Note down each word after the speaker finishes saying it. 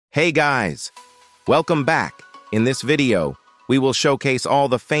Hey guys, welcome back. In this video, we will showcase all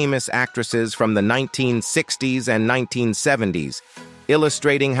the famous actresses from the 1960s and 1970s,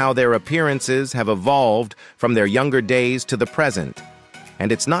 illustrating how their appearances have evolved from their younger days to the present. And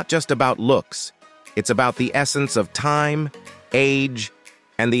it's not just about looks, it's about the essence of time, age,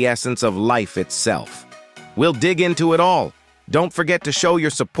 and the essence of life itself. We'll dig into it all. Don't forget to show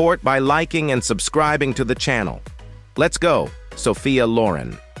your support by liking and subscribing to the channel. Let's go. Sophia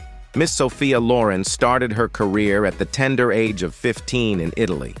Loren. Miss Sophia Loren started her career at the tender age of 15 in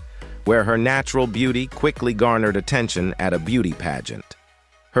Italy, where her natural beauty quickly garnered attention at a beauty pageant.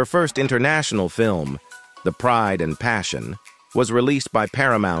 Her first international film, The Pride and Passion, was released by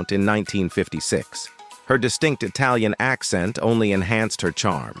Paramount in 1956. Her distinct Italian accent only enhanced her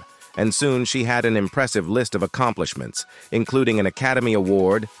charm, and soon she had an impressive list of accomplishments, including an Academy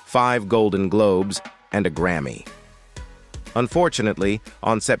Award, 5 Golden Globes, and a Grammy. Unfortunately,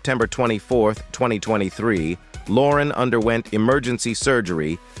 on September 24, 2023, Loren underwent emergency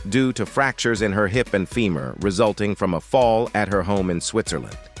surgery due to fractures in her hip and femur resulting from a fall at her home in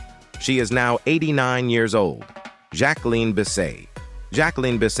Switzerland. She is now 89 years old. Jacqueline Bisset.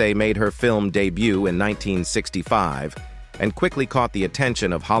 Jacqueline Bisset made her film debut in 1965 and quickly caught the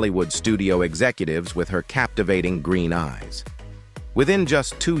attention of Hollywood studio executives with her captivating green eyes. Within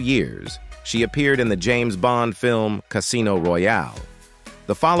just 2 years, she appeared in the James Bond film Casino Royale.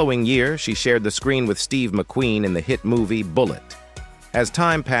 The following year, she shared the screen with Steve McQueen in the hit movie Bullitt. As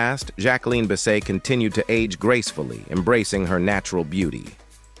time passed, Jacqueline Bisset continued to age gracefully, embracing her natural beauty.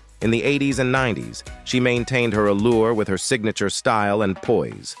 In the 80s and 90s, she maintained her allure with her signature style and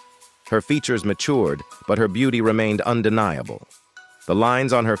poise. Her features matured, but her beauty remained undeniable. The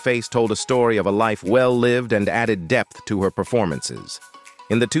lines on her face told a story of a life well lived and added depth to her performances.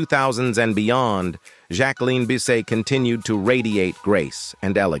 In the 2000s and beyond, Jacqueline Bisset continued to radiate grace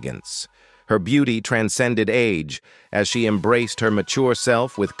and elegance. Her beauty transcended age as she embraced her mature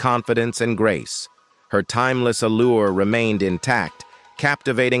self with confidence and grace. Her timeless allure remained intact,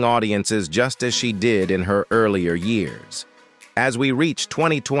 captivating audiences just as she did in her earlier years. As we reach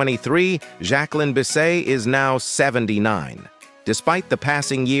 2023, Jacqueline Bisset is now 79. Despite the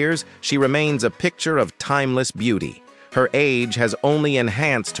passing years, she remains a picture of timeless beauty. Her age has only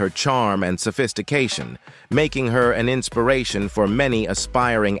enhanced her charm and sophistication, making her an inspiration for many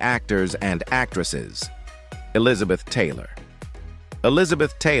aspiring actors and actresses. Elizabeth Taylor.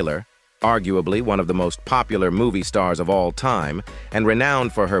 Elizabeth Taylor, arguably one of the most popular movie stars of all time and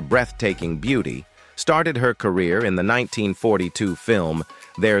renowned for her breathtaking beauty, started her career in the 1942 film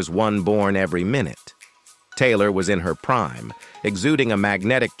There's One Born Every Minute. Taylor was in her prime, exuding a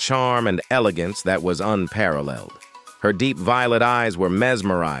magnetic charm and elegance that was unparalleled. Her deep violet eyes were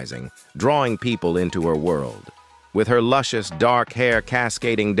mesmerizing, drawing people into her world. With her luscious dark hair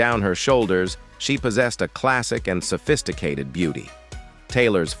cascading down her shoulders, she possessed a classic and sophisticated beauty.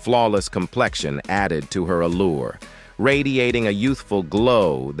 Taylor's flawless complexion added to her allure, radiating a youthful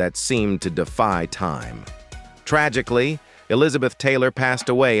glow that seemed to defy time. Tragically, Elizabeth Taylor passed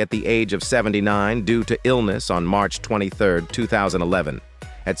away at the age of 79 due to illness on March 23, 2011.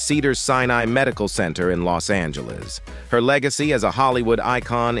 At Cedars-Sinai Medical Center in Los Angeles. Her legacy as a Hollywood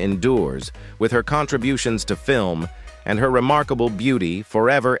icon endures, with her contributions to film and her remarkable beauty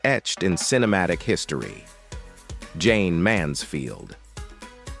forever etched in cinematic history. Jayne Mansfield.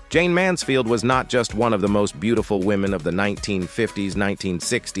 Jayne Mansfield was not just one of the most beautiful women of the 1950s,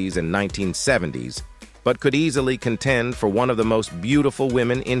 1960s, and 1970s, but could easily contend for one of the most beautiful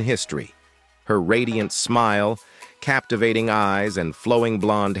women in history. Her radiant smile, captivating eyes, and flowing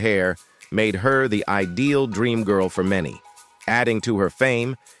blonde hair made her the ideal dream girl for many. Adding to her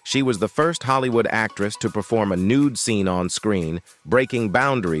fame, she was the first Hollywood actress to perform a nude scene on screen, breaking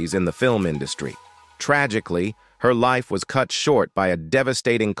boundaries in the film industry. Tragically, her life was cut short by a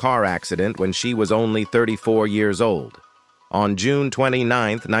devastating car accident when she was only 34 years old. On June 29,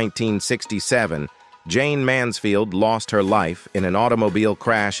 1967, Jayne Mansfield lost her life in an automobile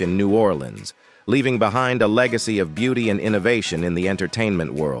crash in New Orleans, leaving behind a legacy of beauty and innovation in the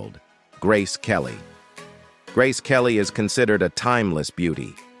entertainment world. Grace Kelly. Grace Kelly is considered a timeless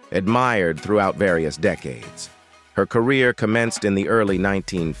beauty, admired throughout various decades. Her career commenced in the early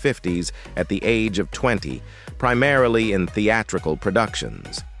 1950s at the age of 20, primarily in theatrical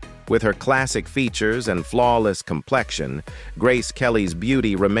productions. With her classic features and flawless complexion, Grace Kelly's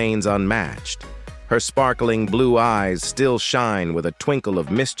beauty remains unmatched. Her sparkling blue eyes still shine with a twinkle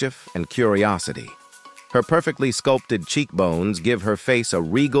of mischief and curiosity. Her perfectly sculpted cheekbones give her face a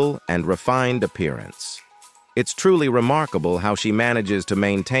regal and refined appearance. It's truly remarkable how she manages to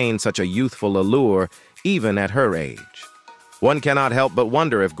maintain such a youthful allure even at her age. One cannot help but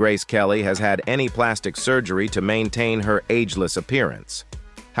wonder if Grace Kelly has had any plastic surgery to maintain her ageless appearance.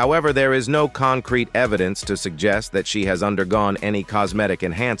 However, there is no concrete evidence to suggest that she has undergone any cosmetic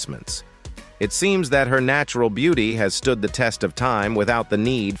enhancements. It seems that her natural beauty has stood the test of time without the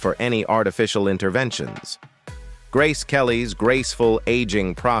need for any artificial interventions. Grace Kelly's graceful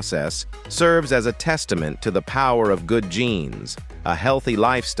aging process serves as a testament to the power of good genes, a healthy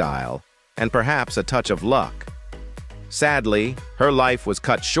lifestyle, and perhaps a touch of luck. Sadly, her life was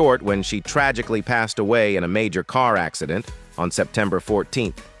cut short when she tragically passed away in a major car accident on September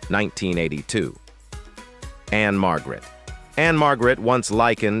 14, 1982. Ann-Margret. Ann-Margret, once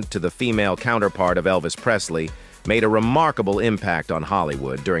likened to the female counterpart of Elvis Presley, made a remarkable impact on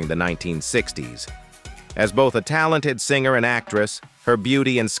Hollywood during the 1960s. As both a talented singer and actress, her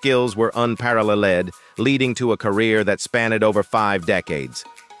beauty and skills were unparalleled, leading to a career that spanned over 5 decades.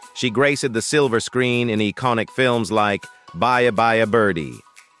 She graced the silver screen in iconic films like Bye Bye Birdie,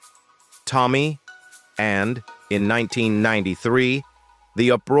 Tommy, and, in 1993,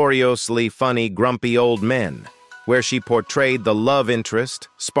 The Uproariously Funny Grumpy Old Men, where she portrayed the love interest,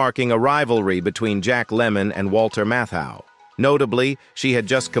 sparking a rivalry between Jack Lemmon and Walter Matthau. Notably, she had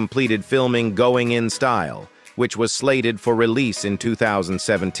just completed filming Going in Style, which was slated for release in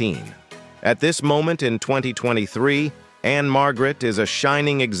 2017. At this moment in 2023, Ann-Margret is a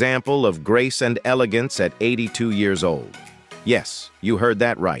shining example of grace and elegance at 82 years old. Yes, you heard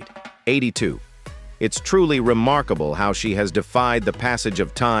that right, 82. It's truly remarkable how she has defied the passage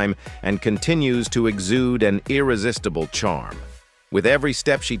of time and continues to exude an irresistible charm. With every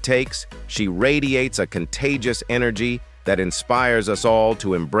step she takes, she radiates a contagious energy that inspires us all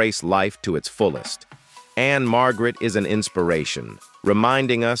to embrace life to its fullest. Ann-Margret is an inspiration,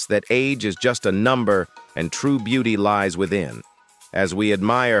 reminding us that age is just a number and true beauty lies within. As we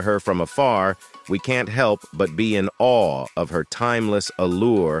admire her from afar, we can't help but be in awe of her timeless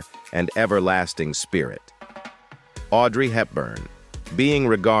allure and everlasting spirit. Audrey Hepburn. Being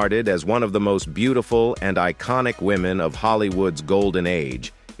regarded as one of the most beautiful and iconic women of Hollywood's golden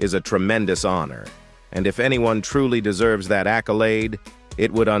age is a tremendous honor. And if anyone truly deserves that accolade,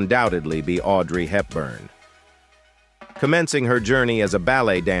 it would undoubtedly be Audrey Hepburn. Commencing her journey as a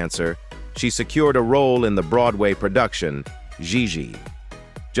ballet dancer, she secured a role in the Broadway production, Gigi.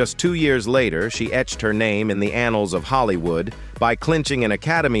 Just 2 years later, she etched her name in the annals of Hollywood by clinching an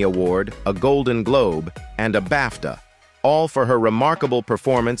Academy Award, a Golden Globe, and a BAFTA, all for her remarkable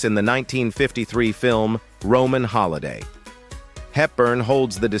performance in the 1953 film Roman Holiday. Hepburn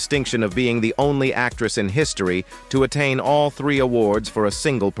holds the distinction of being the only actress in history to attain all 3 awards for a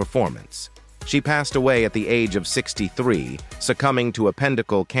single performance. She passed away at the age of 63, succumbing to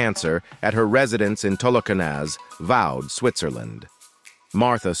appendical cancer at her residence in Tolokernaz, Vaud, Switzerland.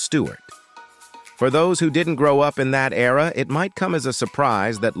 Martha Stewart. For those who didn't grow up in that era, it might come as a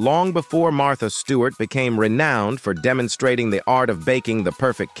surprise that long before Martha Stewart became renowned for demonstrating the art of baking the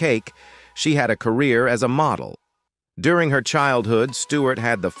perfect cake, she had a career as a model. During her childhood, Stewart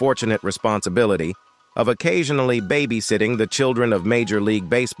had the fortunate responsibility of occasionally babysitting the children of Major League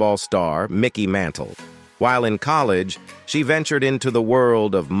Baseball star Mickey Mantle. While in college, she ventured into the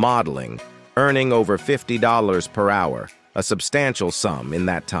world of modeling, earning over $50 per hour, a substantial sum in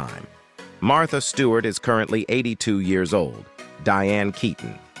that time. Martha Stewart is currently 82 years old. Diane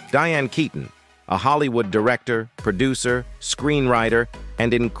Keaton. Diane Keaton, a Hollywood director, producer, screenwriter,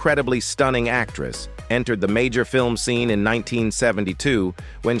 and incredibly stunning actress, entered the major film scene in 1972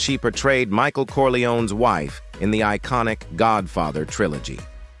 when she portrayed Michael Corleone's wife in the iconic Godfather trilogy.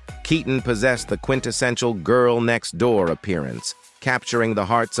 Keaton possessed the quintessential girl next door appearance, capturing the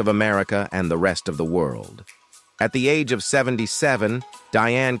hearts of America and the rest of the world. At the age of 77,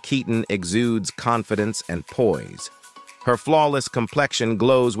 Diane Keaton exudes confidence and poise. Her flawless complexion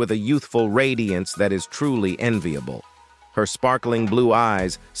glows with a youthful radiance that is truly enviable. Her sparkling blue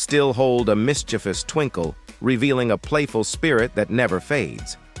eyes still hold a mischievous twinkle, revealing a playful spirit that never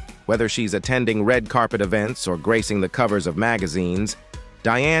fades. Whether she's attending red carpet events or gracing the covers of magazines,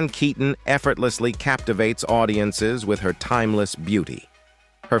 Diane Keaton effortlessly captivates audiences with her timeless beauty.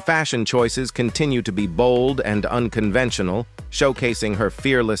 Her fashion choices continue to be bold and unconventional, showcasing her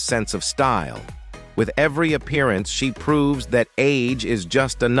fearless sense of style. With every appearance, she proves that age is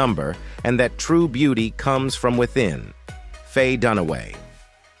just a number and that true beauty comes from within. Faye Dunaway.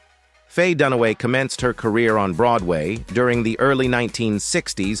 Faye Dunaway commenced her career on Broadway during the early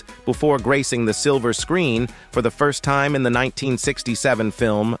 1960s before gracing the silver screen for the first time in the 1967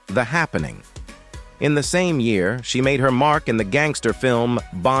 film The Happening. In the same year, she made her mark in the gangster film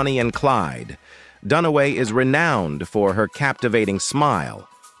Bonnie and Clyde. Dunaway is renowned for her captivating smile,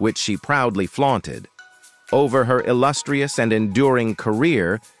 which she proudly flaunted. Over her illustrious and enduring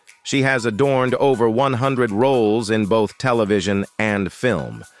career, she has adorned over 100 roles in both television and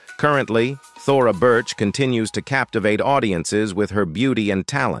film. Currently, Thora Birch continues to captivate audiences with her beauty and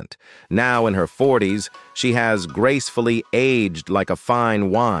talent. Now in her 40s, she has gracefully aged like a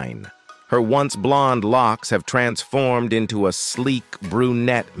fine wine. Her once blonde locks have transformed into a sleek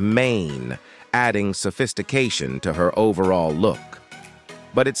brunette mane, adding sophistication to her overall look.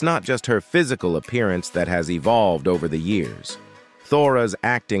 But it's not just her physical appearance that has evolved over the years. Thora's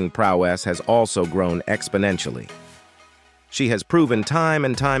acting prowess has also grown exponentially. She has proven time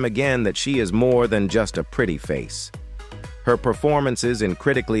and time again that she is more than just a pretty face. Her performances in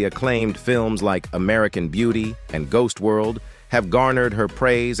critically acclaimed films like American Beauty and Ghost World have garnered her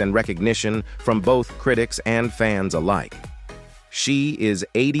praise and recognition from both critics and fans alike. She is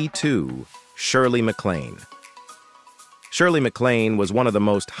 82, Shirley MacLaine. Shirley MacLaine was one of the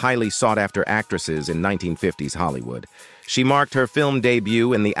most highly sought-after actresses in 1950s Hollywood. She marked her film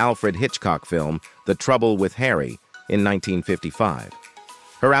debut in the Alfred Hitchcock film, The Trouble with Harry, in 1955.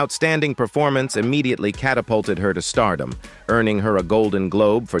 Her outstanding performance immediately catapulted her to stardom, earning her a Golden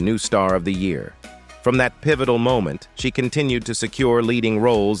Globe for New Star of the Year. From that pivotal moment, she continued to secure leading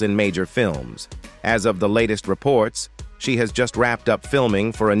roles in major films. As of the latest reports, she has just wrapped up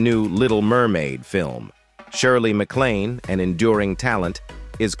filming for a new Little Mermaid film. Shirley MacLaine, an enduring talent,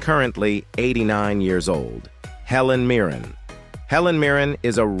 is currently 89 years old. Helen Mirren. Helen Mirren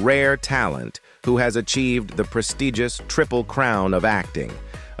is a rare talent who has achieved the prestigious Triple Crown of acting,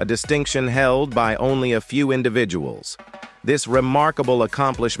 a distinction held by only a few individuals. This remarkable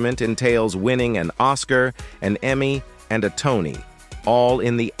accomplishment entails winning an Oscar, an Emmy, and a Tony, all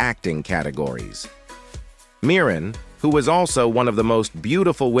in the acting categories. Mirren, who was also one of the most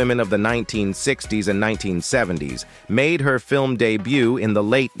beautiful women of the 1960s and 1970s, made her film debut in the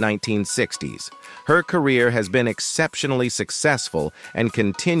late 1960s. Her career has been exceptionally successful and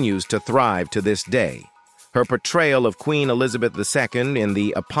continues to thrive to this day. Her portrayal of Queen Elizabeth II in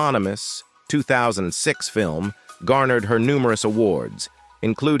the eponymous 2006 film garnered her numerous awards,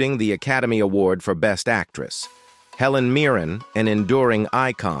 including the Academy Award for Best Actress. Helen Mirren, an enduring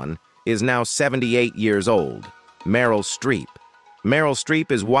icon, is now 78 years old. Meryl Streep. Meryl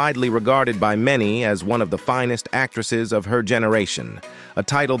Streep is widely regarded by many as one of the finest actresses of her generation, a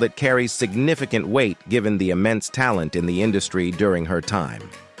title that carries significant weight given the immense talent in the industry during her time.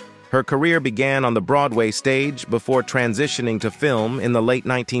 Her career began on the Broadway stage before transitioning to film in the late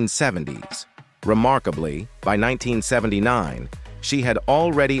 1970s. Remarkably, by 1979, she had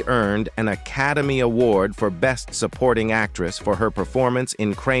already earned an Academy Award for Best Supporting Actress for her performance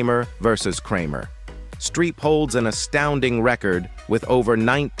in Kramer vs. Kramer. Streep holds an astounding record with over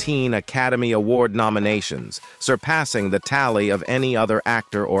 19 Academy Award nominations, surpassing the tally of any other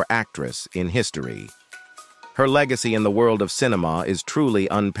actor or actress in history. Her legacy in the world of cinema is truly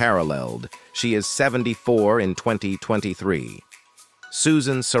unparalleled. She is 74 in 2023.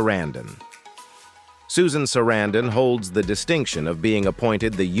 Susan Sarandon. Susan Sarandon holds the distinction of being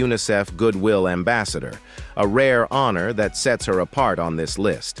appointed the UNICEF Goodwill Ambassador, a rare honor that sets her apart on this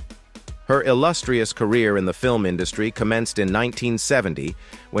list. Her illustrious career in the film industry commenced in 1970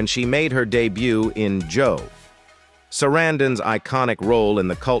 when she made her debut in Joe. Sarandon's iconic role in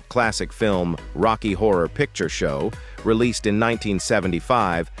the cult classic film Rocky Horror Picture Show, released in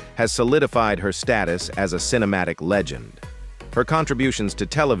 1975, has solidified her status as a cinematic legend. Her contributions to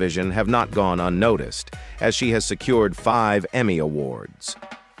television have not gone unnoticed, as she has secured 5 Emmy Awards.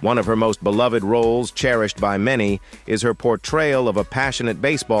 One of her most beloved roles, cherished by many, is her portrayal of a passionate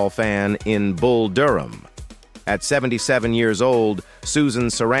baseball fan in Bull Durham. At 77 years old, Susan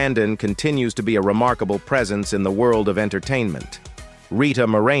Sarandon continues to be a remarkable presence in the world of entertainment. Rita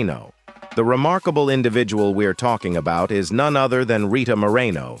Moreno. The remarkable individual we're talking about is none other than Rita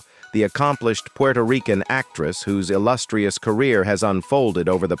Moreno, the accomplished Puerto Rican actress whose illustrious career has unfolded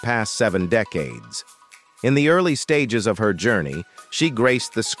over the past 7 decades. In the early stages of her journey, she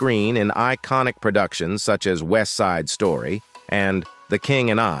graced the screen in iconic productions such as West Side Story and The King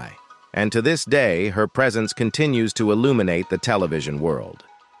and I, and to this day, her presence continues to illuminate the television world.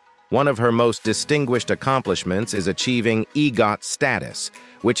 One of her most distinguished accomplishments is achieving EGOT status,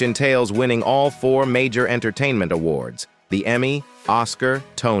 which entails winning all 4 major entertainment awards, the Emmy, Oscar,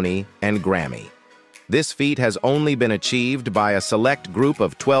 Tony, and Grammy. This feat has only been achieved by a select group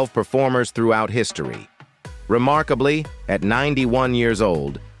of 12 performers throughout history. Remarkably, at 91 years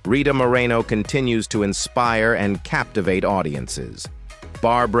old, Rita Moreno continues to inspire and captivate audiences.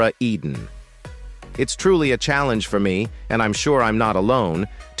 Barbara Eden. It's truly a challenge for me, and I'm sure I'm not alone,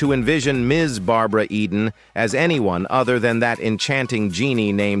 to envision Ms. Barbara Eden as anyone other than that enchanting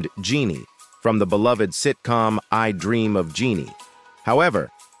genie named Jeannie. from the beloved sitcom I Dream of Jeannie.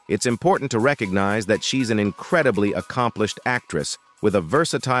 However, it's important to recognize that she's an incredibly accomplished actress with a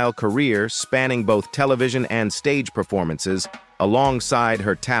versatile career spanning both television and stage performances alongside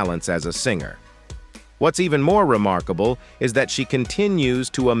her talents as a singer. What's even more remarkable is that she continues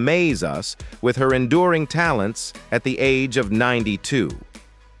to amaze us with her enduring talents at the age of 92.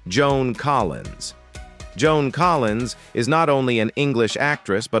 Joan Collins. Joan Collins is not only an English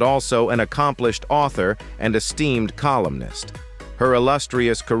actress but also an accomplished author and esteemed columnist. Her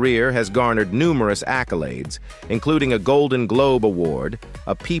illustrious career has garnered numerous accolades, including a Golden Globe Award,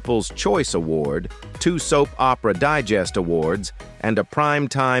 a People's Choice Award, 2 Soap Opera Digest Awards, and a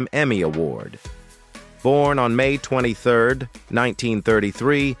Primetime Emmy Award. Born on May 23,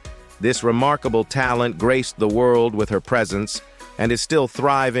 1933, this remarkable talent graced the world with her presence and is still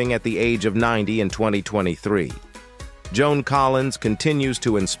thriving at the age of 90 in 2023. Joan Collins continues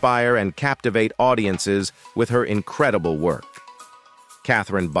to inspire and captivate audiences with her incredible work.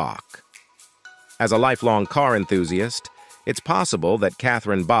 Catherine Bach. As a lifelong car enthusiast, it's possible that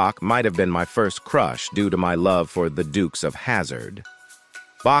Catherine Bach might have been my first crush due to my love for the Dukes of Hazzard.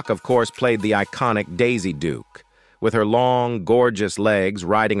 Bach, of course, played the iconic Daisy Duke, with her long, gorgeous legs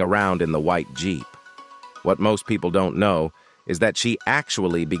riding around in the white Jeep. What most people don't know is that she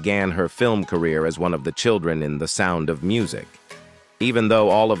actually began her film career as one of the children in The Sound of Music. Even though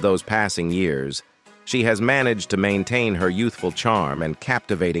all of those passing years, she has managed to maintain her youthful charm and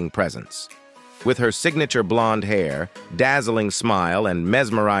captivating presence. With her signature blonde hair, dazzling smile, and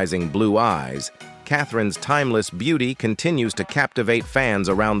mesmerizing blue eyes, Catherine's timeless beauty continues to captivate fans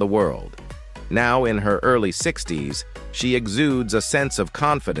around the world. Now in her early 60s, she exudes a sense of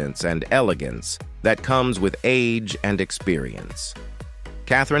confidence and elegance that comes with age and experience.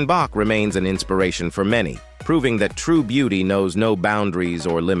 Catherine Bach remains an inspiration for many, proving that true beauty knows no boundaries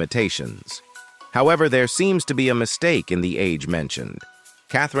or limitations. However, there seems to be a mistake in the age mentioned.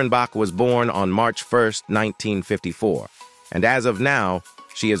 Catherine Bach was born on March 1, 1954, and as of now,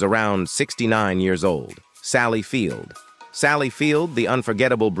 she is around 69 years old. Sally Field. Sally Field, the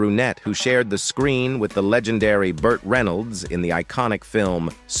unforgettable brunette who shared the screen with the legendary Burt Reynolds in the iconic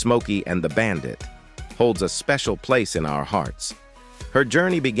film Smokey and the Bandit, holds a special place in our hearts. Her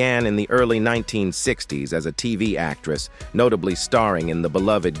journey began in the early 1960s as a TV actress, notably starring in the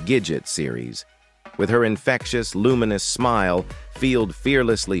beloved Gidget series. With her infectious, luminous smile, Field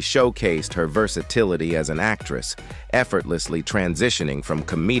fearlessly showcased her versatility as an actress, effortlessly transitioning from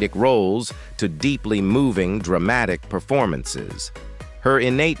comedic roles to deeply moving, dramatic performances. Her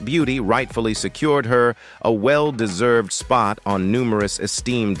innate beauty rightfully secured her a well-deserved spot on numerous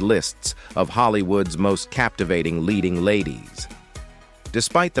esteemed lists of Hollywood's most captivating leading ladies.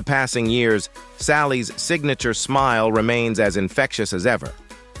 Despite the passing years, Sally's signature smile remains as infectious as ever,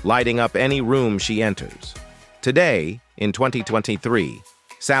 lighting up any room she enters. Today, in 2023,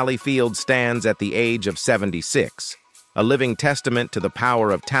 Sally Field stands at the age of 76, a living testament to the power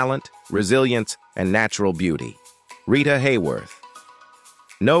of talent, resilience, and natural beauty. Rita Hayworth.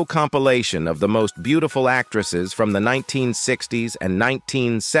 No compilation of the most beautiful actresses from the 1960s and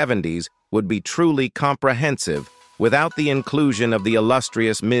 1970s would be truly comprehensive without the inclusion of the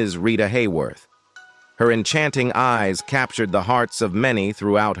illustrious Ms. Rita Hayworth. Her enchanting eyes captured the hearts of many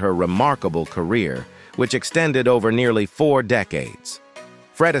throughout her remarkable career, which extended over nearly 4 decades.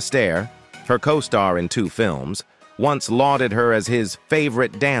 Fred Astaire, her co-star in 2 films, once lauded her as his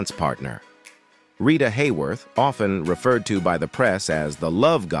favorite dance partner. Rita Hayworth, often referred to by the press as the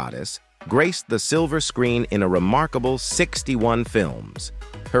Love Goddess, graced the silver screen in a remarkable 61 films.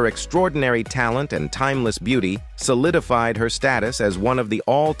 Her extraordinary talent and timeless beauty solidified her status as one of the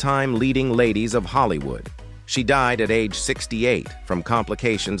all-time leading ladies of Hollywood. She died at age 68 from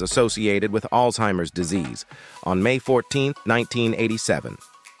complications associated with Alzheimer's disease on May 14, 1987,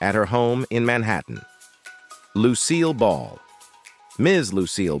 at her home in Manhattan. Lucille Ball. Ms.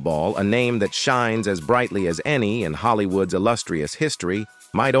 Lucille Ball, a name that shines as brightly as any in Hollywood's illustrious history,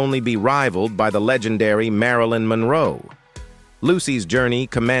 might only be rivaled by the legendary Marilyn Monroe. Lucy's journey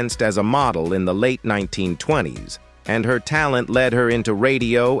commenced as a model in the late 1920s, and her talent led her into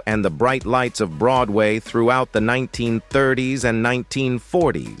radio and the bright lights of Broadway throughout the 1930s and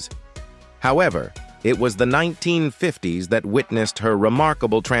 1940s. However, it was the 1950s that witnessed her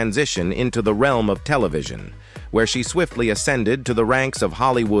remarkable transition into the realm of television, where she swiftly ascended to the ranks of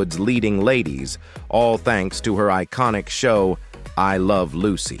Hollywood's leading ladies, all thanks to her iconic show, I Love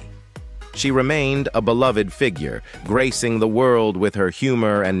Lucy. She remained a beloved figure, gracing the world with her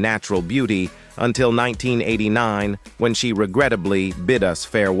humor and natural beauty until 1989, when she regrettably bid us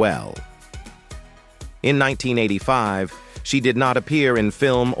farewell. In 1985, She did not appear in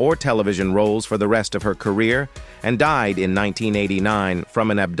film or television roles for the rest of her career and died in 1989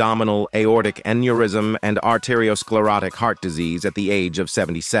 from an abdominal aortic aneurysm and arteriosclerotic heart disease at the age of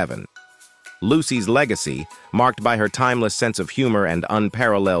 77. Lucy's legacy, marked by her timeless sense of humor and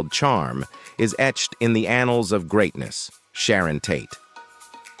unparalleled charm, is etched in the annals of greatness. Sharon Tate.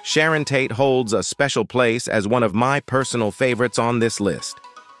 Sharon Tate holds a special place as one of my personal favorites on this list.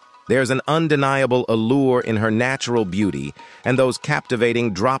 There's an undeniable allure in her natural beauty and those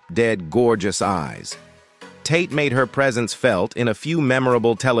captivating drop-dead gorgeous eyes. Tate made her presence felt in a few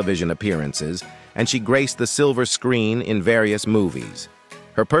memorable television appearances, and she graced the silver screen in various movies.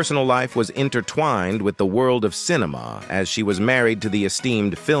 Her personal life was intertwined with the world of cinema as she was married to the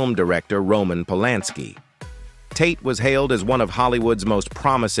esteemed film director Roman Polanski. Tate was hailed as one of Hollywood's most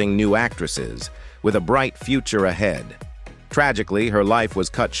promising new actresses, with a bright future ahead. Tragically, her life was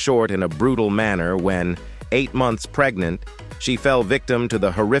cut short in a brutal manner when, 8 months pregnant, she fell victim to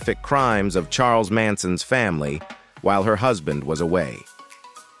the horrific crimes of Charles Manson's family while her husband was away.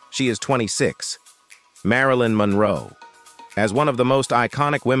 She is 26. Marilyn Monroe. As one of the most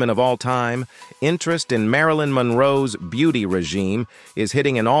iconic women of all time, interest in Marilyn Monroe's beauty regime is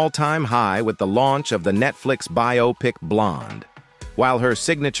hitting an all-time high with the launch of the Netflix biopic Blonde. While her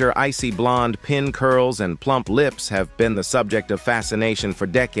signature icy blonde pin curls and plump lips have been the subject of fascination for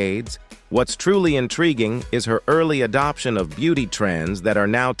decades, what's truly intriguing is her early adoption of beauty trends that are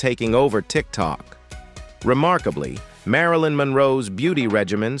now taking over TikTok. Remarkably, Marilyn Monroe's beauty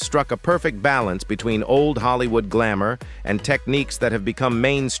regimen struck a perfect balance between old Hollywood glamour and techniques that have become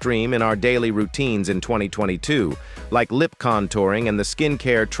mainstream in our daily routines in 2022, like lip contouring and the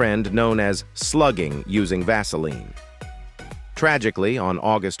skincare trend known as slugging using Vaseline. Tragically, on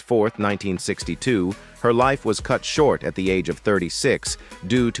August 4, 1962, her life was cut short at the age of 36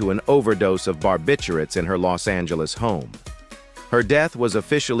 due to an overdose of barbiturates in her Los Angeles home. Her death was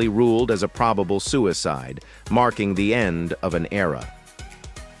officially ruled as a probable suicide, marking the end of an era.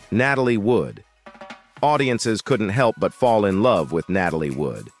 Natalie Wood. Audiences couldn't help but fall in love with Natalie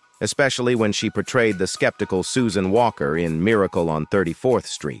Wood, especially when she portrayed the skeptical Susan Walker in Miracle on 34th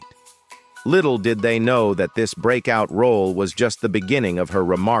Street. Little did they know that this breakout role was just the beginning of her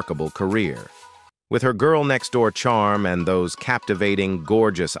remarkable career. With her girl-next-door charm and those captivating,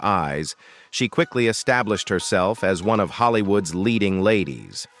 gorgeous eyes, she quickly established herself as one of Hollywood's leading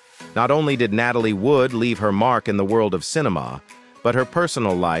ladies. Not only did Natalie Wood leave her mark in the world of cinema, but her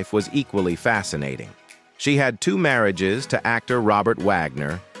personal life was equally fascinating. She had 2 marriages to actor Robert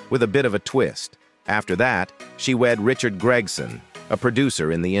Wagner, with a bit of a twist. After that, she wed Richard Gregson, a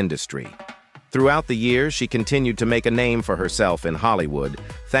producer in the industry. Throughout the years, she continued to make a name for herself in Hollywood,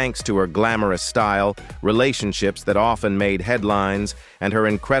 thanks to her glamorous style, relationships that often made headlines, and her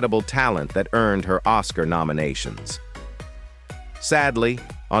incredible talent that earned her Oscar nominations. Sadly,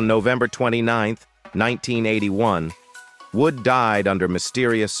 on November 29, 1981, Wood died under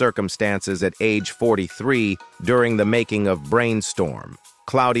mysterious circumstances at age 43 during the making of Brainstorm,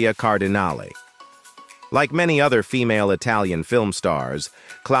 Claudia Cardinale. Like many other female Italian film stars,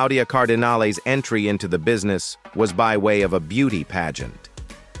 Claudia Cardinale's entry into the business was by way of a beauty pageant.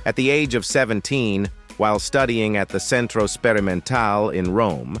 At the age of 17, while studying at the Centro Sperimentale in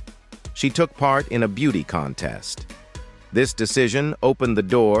Rome, she took part in a beauty contest. This decision opened the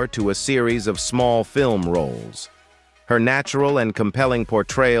door to a series of small film roles. Her natural and compelling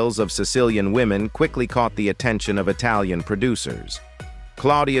portrayals of Sicilian women quickly caught the attention of Italian producers.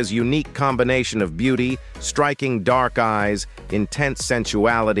 Claudia's unique combination of beauty, striking dark eyes, intense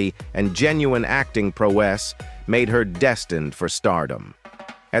sensuality, and genuine acting prowess made her destined for stardom.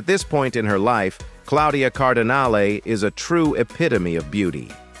 At this point in her life, Claudia Cardinale is a true epitome of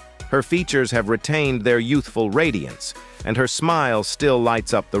beauty. Her features have retained their youthful radiance, and her smile still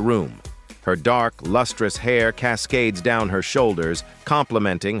lights up the room. Her dark, lustrous hair cascades down her shoulders,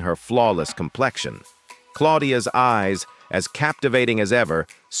 complementing her flawless complexion. Claudia's eyes, as captivating as ever,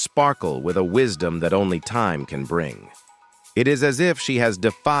 sparkle with a wisdom that only time can bring. It is as if she has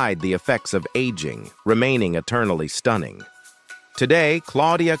defied the effects of aging, remaining eternally stunning. Today,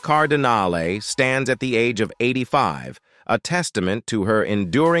 Claudia Cardinale stands at the age of 85, a testament to her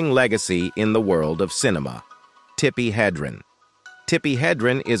enduring legacy in the world of cinema. Tippi Hedren. Tippi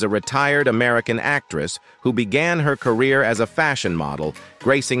Hedren is a retired American actress who began her career as a fashion model,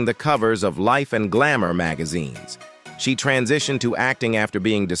 gracing the covers of Life and Glamour magazines. She transitioned to acting after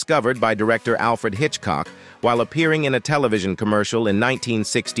being discovered by director Alfred Hitchcock while appearing in a television commercial in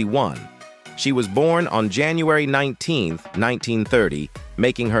 1961. She was born on January 19, 1930,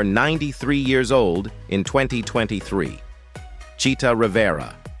 making her 93 years old in 2023. Chita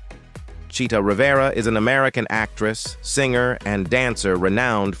Rivera. Chita Rivera is an American actress, singer, and dancer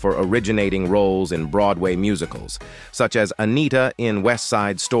renowned for originating roles in Broadway musicals, such as Anita in West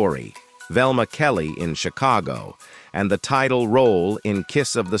Side Story, Velma Kelly in Chicago, and the title role in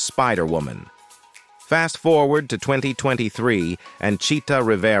Kiss of the Spider-Woman. Fast forward to 2023, and Chita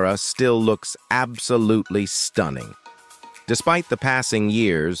Rivera still looks absolutely stunning. Despite the passing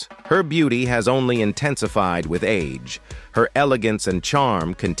years, her beauty has only intensified with age. Her elegance and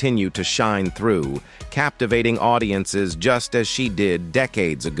charm continue to shine through, captivating audiences just as she did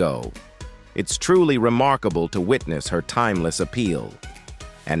decades ago. It's truly remarkable to witness her timeless appeal.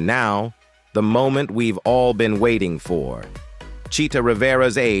 And now, the moment we've all been waiting for. Chita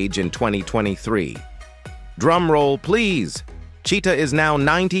Rivera's age in 2023. Drum roll, please! Chita is now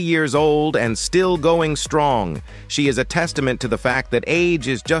 90 years old and still going strong. She is a testament to the fact that age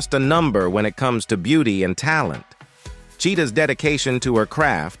is just a number when it comes to beauty and talent. Chita's dedication to her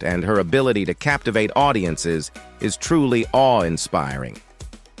craft and her ability to captivate audiences is truly awe-inspiring.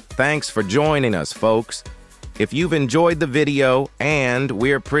 Thanks for joining us, folks. If you've enjoyed the video, and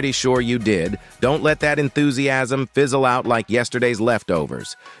we're pretty sure you did, don't let that enthusiasm fizzle out like yesterday's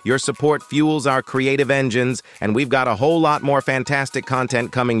leftovers. Your support fuels our creative engines, and we've got a whole lot more fantastic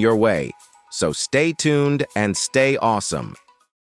content coming your way. So stay tuned and stay awesome.